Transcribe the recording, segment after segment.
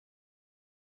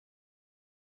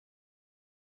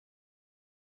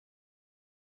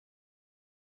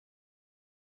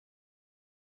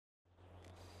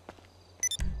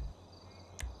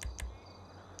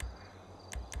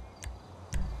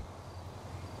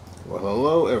Well,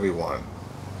 hello everyone.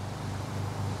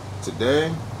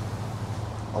 Today,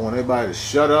 I want everybody to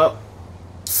shut up,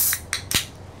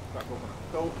 crack open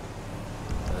a Coke,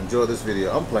 and enjoy this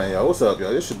video. I'm playing, y'all. What's up,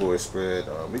 y'all? This your boy Spread.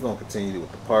 We're gonna continue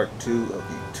with the part 2 of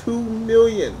the $2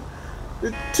 million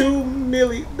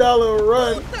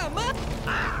run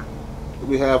that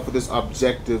we have for this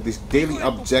objective, this daily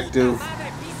objective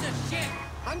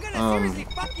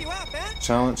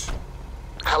challenge.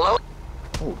 Hello?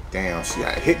 Oh damn, she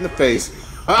got hit in the face.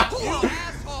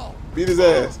 Beat his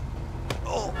ass.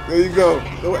 There you go.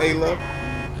 Go Ayla.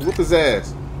 Whoop his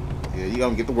ass. Yeah, you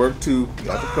gotta get to work too.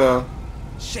 Got the car.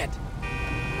 Shit.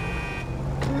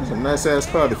 It's a nice ass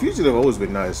car. The Fugitive always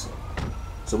been nice.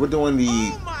 So we're doing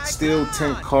the steal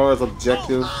 10 cars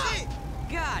objective.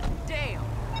 God damn.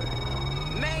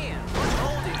 Man.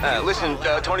 Listen,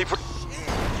 Tony. Jesus.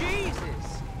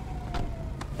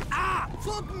 Ah,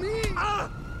 fuck me.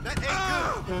 That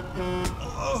ain't good.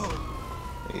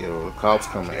 Yo, the cops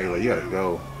coming. Ayla, you gotta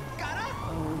go.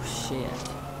 Oh shit.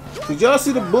 Did y'all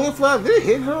see the bullet fly? Did it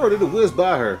hit her or did it whiz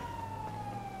by her?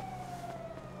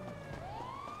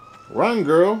 Run,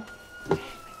 girl.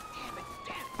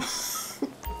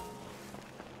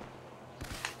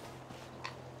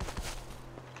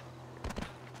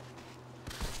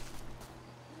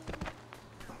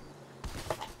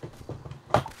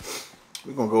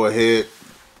 We're gonna go ahead.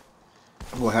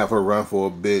 I'm gonna have her run for a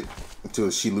bit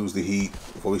until she loses the heat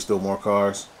before we steal more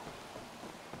cars.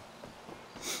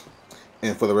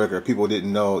 And for the record, people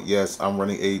didn't know, yes, I'm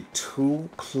running a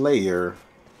 2-player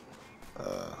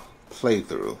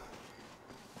playthrough.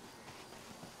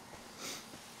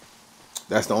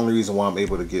 That's the only reason why I'm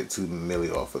able to get $2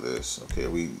 million off of this. Okay,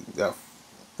 we got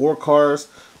 4 cars.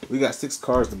 We got 6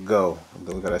 cars to go. And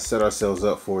then we gotta set ourselves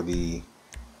up for the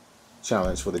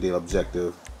challenge for the daily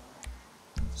objective.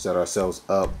 Set ourselves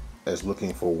up as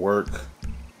looking for work.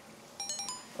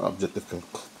 Objective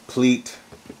complete.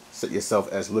 Set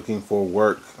yourself as looking for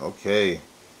work. Okay.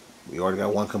 We already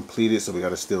got 1 completed, so we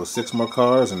gotta steal 6 more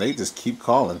cars, and they just keep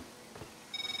calling.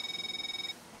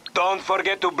 Don't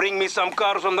forget to bring me some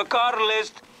cars on the car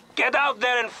list. Get out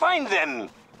there and find them.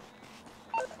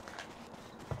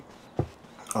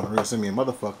 Oh, they're gonna send me a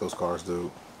motherfuck those cars,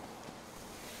 dude.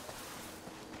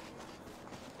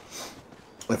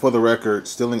 And for the record,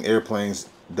 stealing airplanes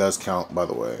does count, by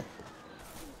the way.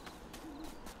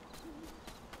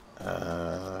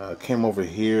 Came over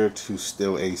here to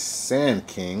steal a Sand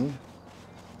King.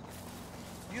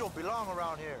 You don't belong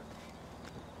around here.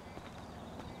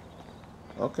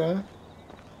 Okay.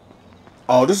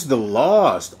 Oh, this is the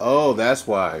Lost. Oh, that's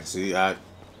why. See, I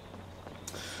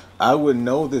would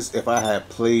know this if I had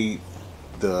played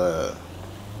the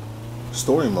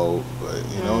story mode, but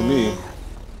you know me.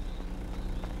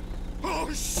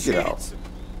 Oh, shit. Get out.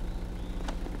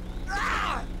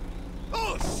 Ah!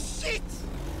 Oh, shit.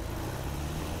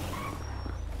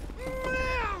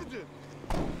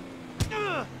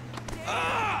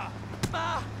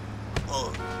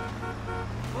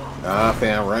 Nah,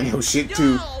 fam, run your shit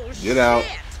too. Get out.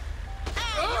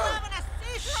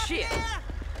 Shit.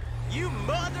 You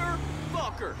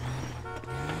motherfucker.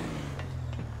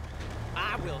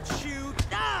 I will shoot.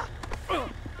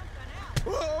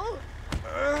 Bullshit.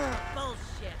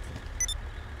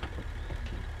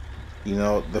 You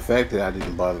know, the fact that I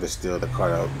didn't bother to steal the car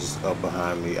that was just up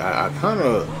behind me, I kind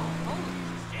of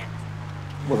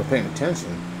wasn't paying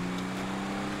attention.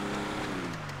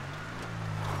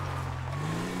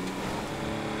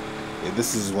 Yeah,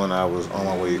 this is when I was on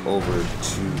my way over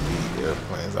to the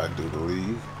airplanes, I do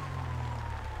believe.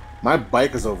 My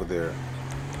bike is over there.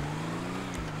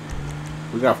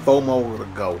 We got 4 more to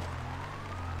go.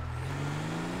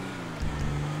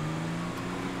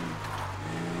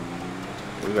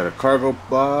 We got a cargo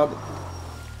bob,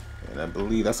 and I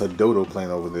believe that's a dodo plane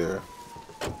over there.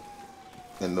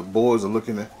 And the boys are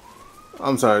looking at...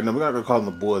 I'm sorry, no, we're not going to call them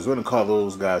the boys. We're going to call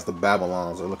those guys the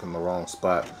Babylons. They're looking in the wrong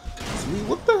spot. So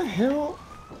what the hell?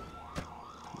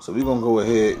 So we're going to go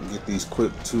ahead and get these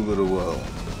quick 2 little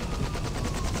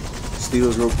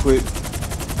steals real quick.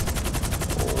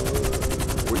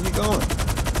 Oh, where you going?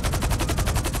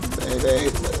 Hey,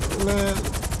 man.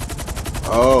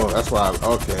 Oh, that's why.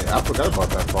 Okay, I forgot about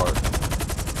that part.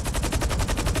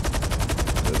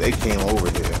 So they came over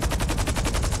here.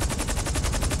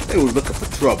 They were looking for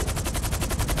trouble.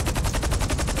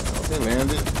 They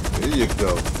landed. There you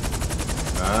go.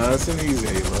 Nice and easy,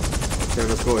 Ayla. Okay,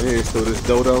 let's go ahead and steal this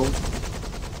dodo.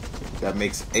 That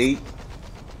makes 8.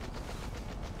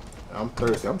 I'm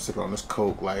thirsty. I'm sick on this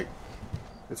Coke like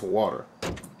it's water.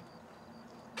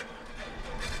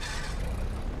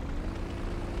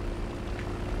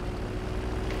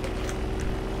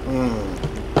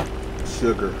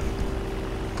 sugar.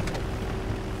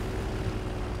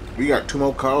 We got 2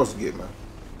 more cars to get, man.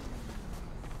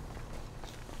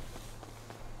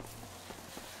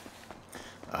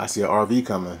 I see an RV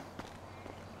coming.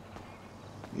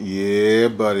 Yeah,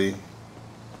 buddy.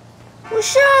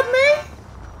 What's up, man?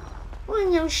 What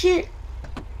in your shit?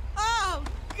 Oh,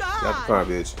 God! Got the car,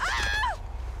 bitch.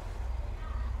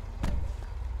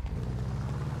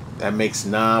 That makes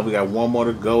 9. We got 1 more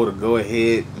to go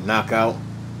ahead and knock out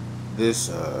this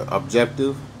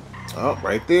objective. Oh,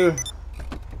 right there.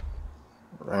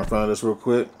 Right in front of this real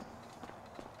quick.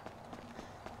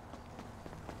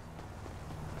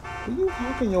 Who you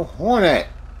honking your horn at?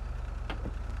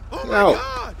 Oh my Yo,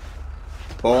 God!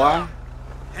 boy.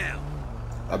 Hell,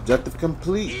 Objective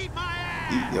complete. eat my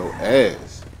ass! Eat your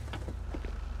ass.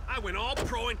 I went all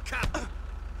pro and cop.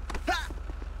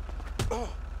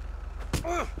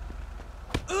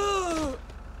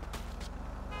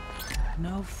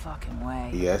 No fucking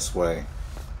way. Yes, way.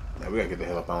 Now we gotta get the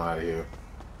hell up on out of here.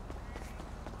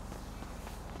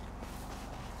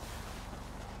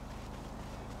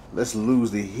 Let's lose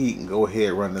the heat and go ahead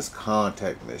and run this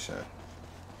contact mission.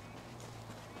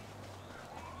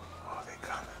 Oh, they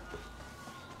coming.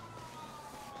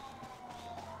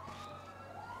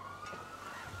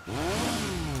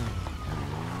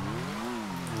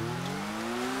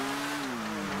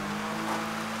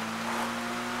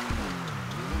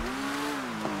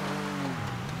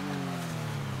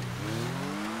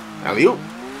 Alley-oop.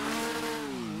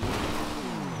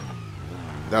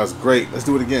 That was great. Let's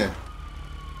do it again.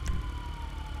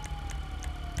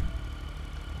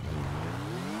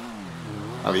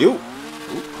 Alley-oop.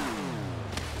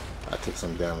 I took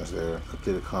some damage there.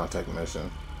 Completed contact mission.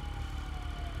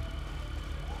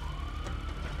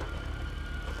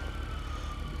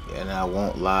 And I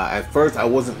won't lie. At first, I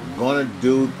wasn't gonna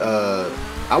do.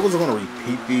 I wasn't gonna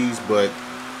repeat these, but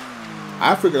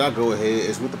I figured I'd go ahead.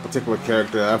 It's with a particular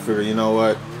character. I figured, you know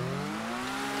what?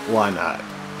 Why not?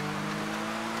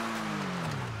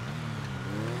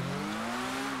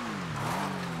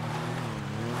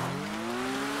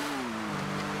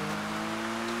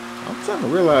 I'm starting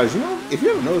to realize, you know, if you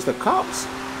ever notice the cops,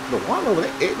 the one over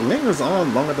there, it lingers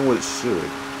on longer than what it should.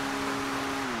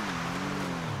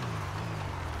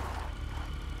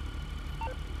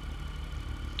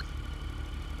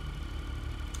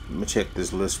 Let me check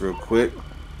this list real quick.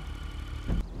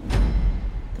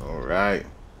 Alright.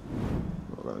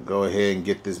 We're going to go ahead and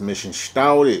get this mission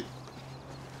started.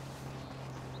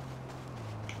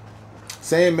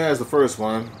 Same as the first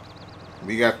one.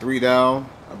 We got 3 down.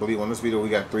 I believe on this video we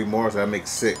got 3 more, so that makes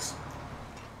 6.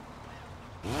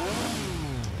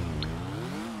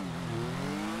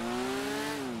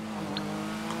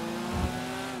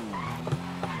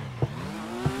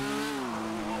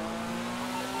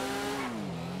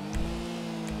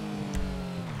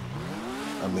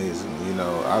 Amazing. You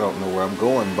know, I don't know where I'm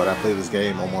going, but I play this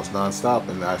game almost non-stop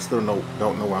and I still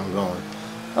don't know where I'm going.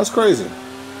 That's crazy.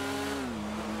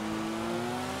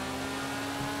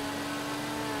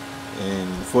 And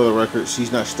for the record,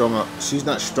 she's not strong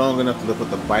enough to lift up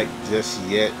the bike just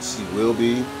yet. She will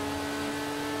be,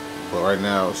 but right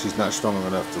now she's not strong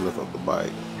enough to lift up the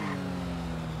bike.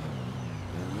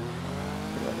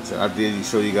 Like I said, I did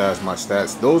show you guys my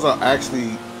stats. Those are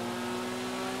actually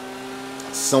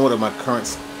somewhat of my current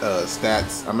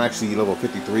stats. I'm actually level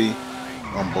 53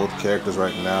 on both characters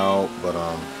right now, but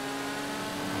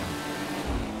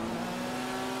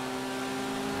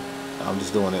I'm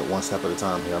just doing it one step at a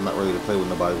time here. I'm not ready to play with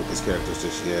nobody with these characters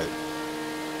just yet.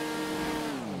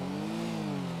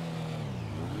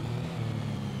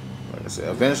 Like I said,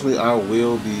 eventually I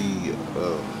will be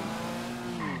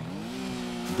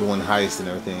doing heists and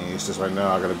everything. It's just right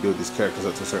now I gotta build these characters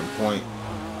up to a certain point.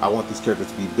 I want these characters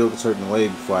to be built a certain way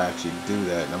before I actually do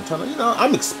that. And I'm trying to, you know,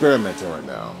 I'm experimenting right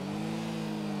now.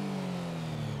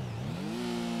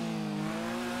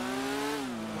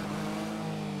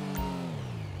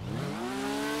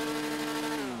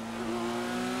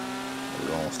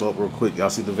 Slow up real quick. Y'all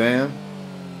see the van?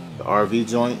 The RV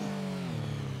joint?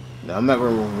 Now, I'm not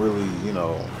going to really, you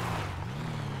know,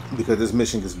 because this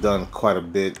mission gets done quite a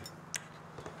bit.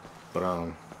 But,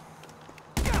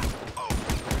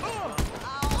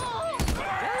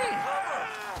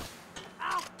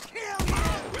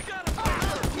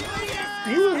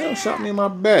 who the hell shot me in my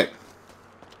back?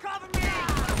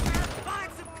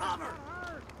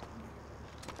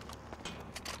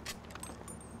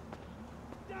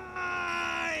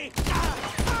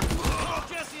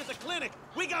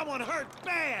 We got one hurt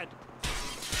bad.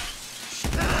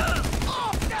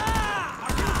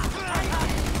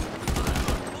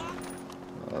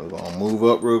 We're gonna move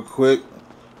up real quick.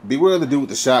 Beware of the dude with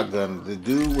the shotgun. The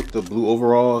dude with the blue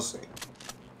overalls.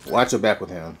 Watch your back with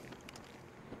him.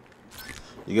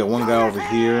 You got one guy over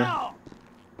here.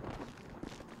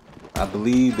 I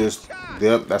believe there's.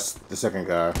 Yep, that's the second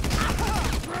guy.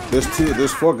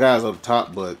 There's 4 guys up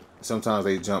top, but sometimes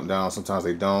they jump down, sometimes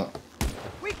they don't.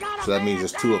 So that means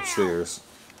there's 2 upstairs.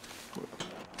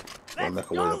 Gonna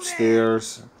make our way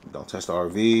upstairs. Don't touch the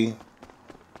RV.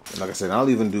 And like I said, I'll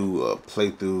even do a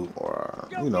playthrough or,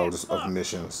 you know, just of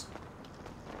missions.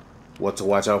 What to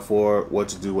watch out for, what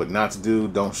to do, what not to do.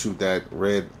 Don't shoot that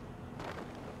red.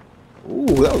 Ooh,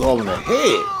 that was all in the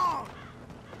head.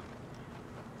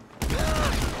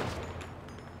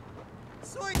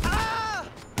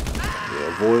 Yeah,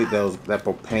 avoid that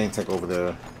propane tank over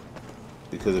there.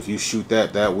 Because if you shoot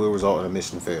that, that will result in a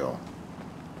mission fail.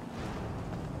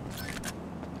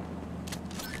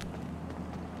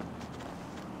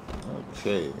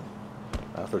 Okay,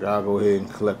 I forgot. I'll go ahead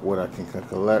and collect what I can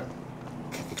collect.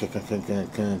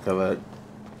 Can collect.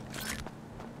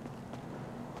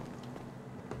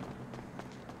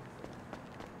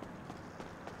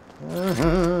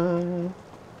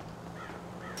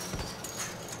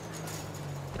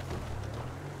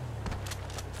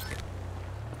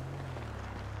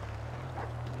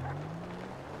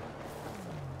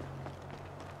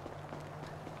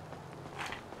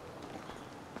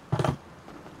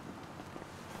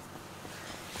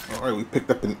 Alright, we picked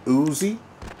up an Uzi.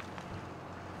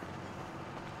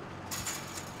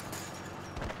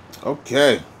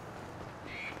 Okay.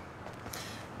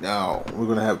 Now, we're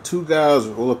going to have 2 guys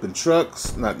roll up in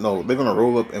trucks. No, they're going to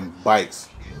roll up in bikes.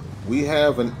 We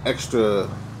have an extra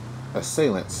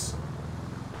assailants.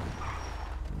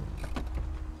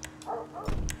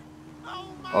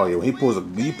 Oh, yeah, when he pulls a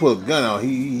gun out,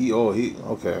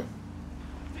 okay.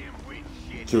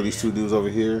 Kill these 2 dudes over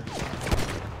here.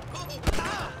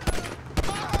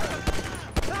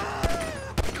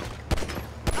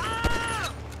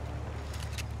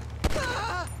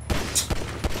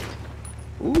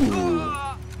 Ooh.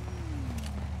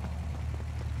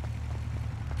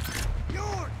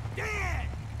 You're dead.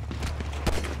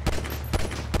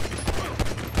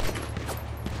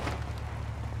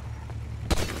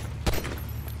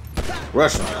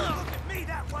 Rush him. Look at me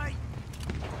that way.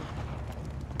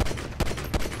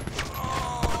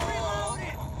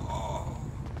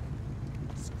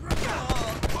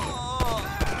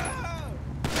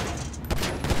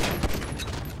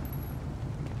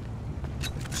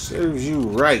 Serves you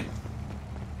right.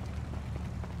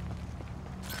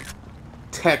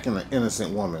 Attacking an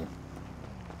innocent woman.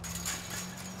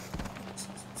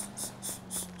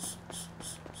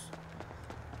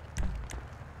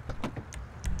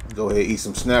 Go ahead, eat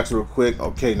some snacks real quick.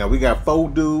 Okay, now we got 4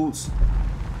 dudes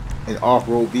in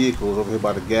off-road vehicles over here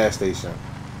by the gas station.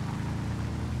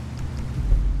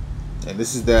 And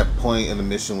this is that point in the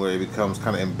mission where it becomes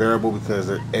kind of unbearable because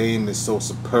their aim is so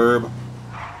superb.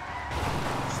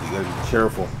 So you gotta be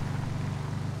careful.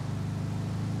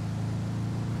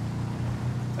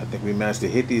 I think we managed to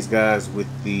hit these guys with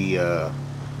the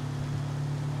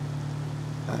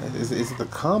is it the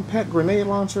compact grenade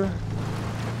launcher?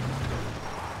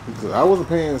 Because I wasn't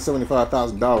paying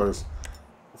 $75,000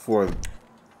 for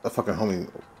a fucking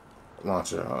homing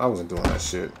launcher. I wasn't doing that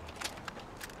shit.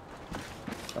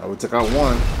 We took out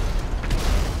one.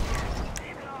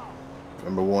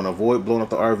 Remember, we want to avoid blowing up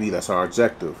the RV. That's our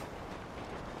objective.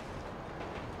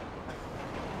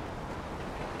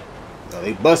 Now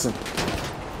they busting.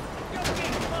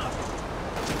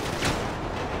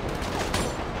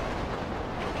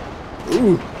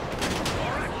 Ooh.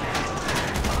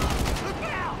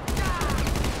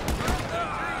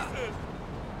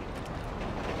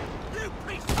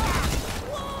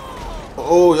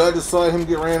 Oh, y'all just saw him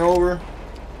get ran over?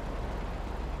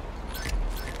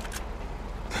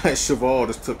 That Cheval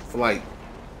just took flight.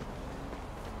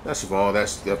 That Cheval,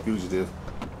 that's the fugitive.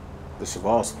 The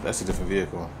Cheval, that's a different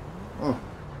vehicle.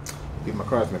 Get my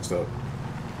cars mixed up.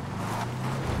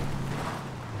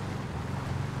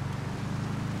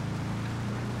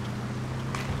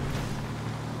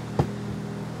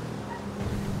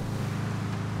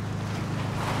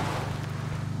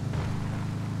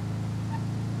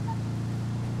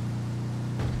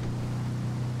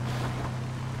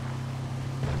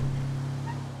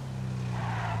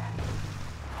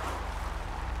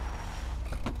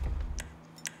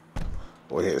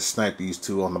 Go ahead and snipe these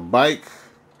 2 on the bike.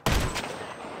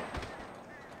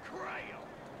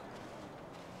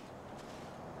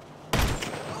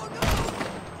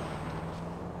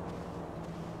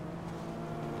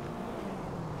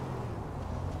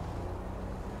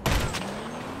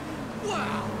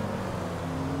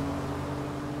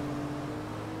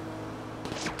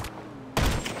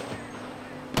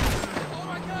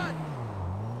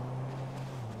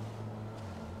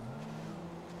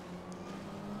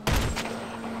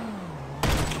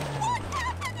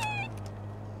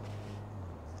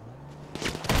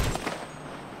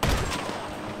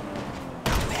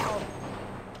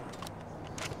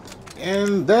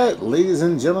 And that, ladies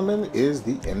and gentlemen, is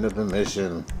the end of the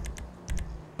mission.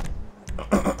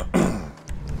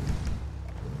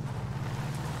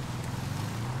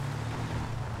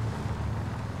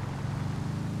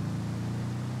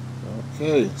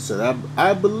 Okay, so that,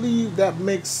 I believe that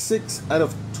makes 6 out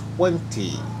of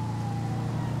 20.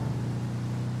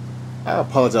 I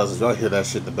apologize if y'all hear that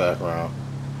shit in the background.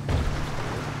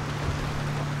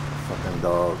 Fucking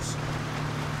dogs.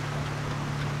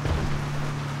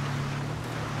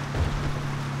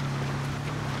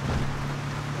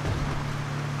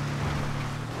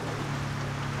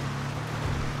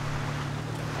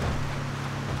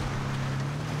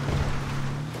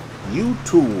 New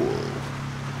tool.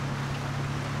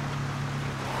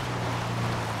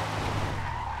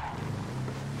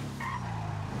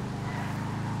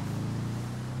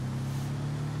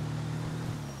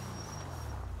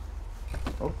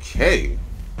 Okay.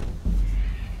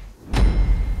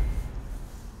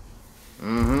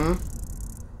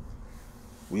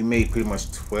 We made pretty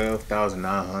much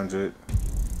 12,900.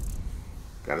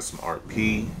 Got us some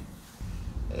RP.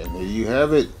 And there you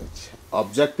have it.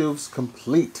 Objectives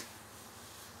complete.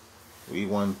 We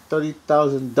won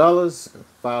 $30,000 and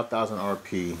 5,000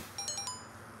 RP.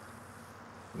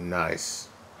 Nice.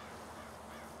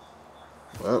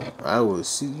 Well, I will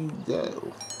see you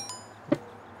go.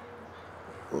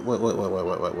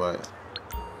 Wait.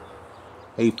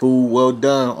 Hey, fool, well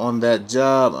done on that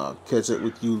job. I'll catch up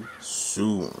with you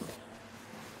soon.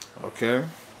 Okay.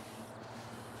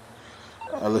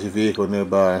 I left your vehicle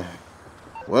nearby.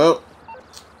 Well,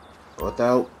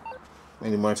 without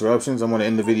any more interruptions, I'm going to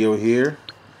end the video here.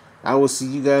 I will see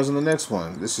you guys in the next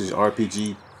one. This is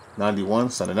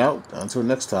RPG91 signing out. Until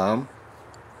next time,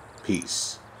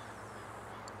 peace.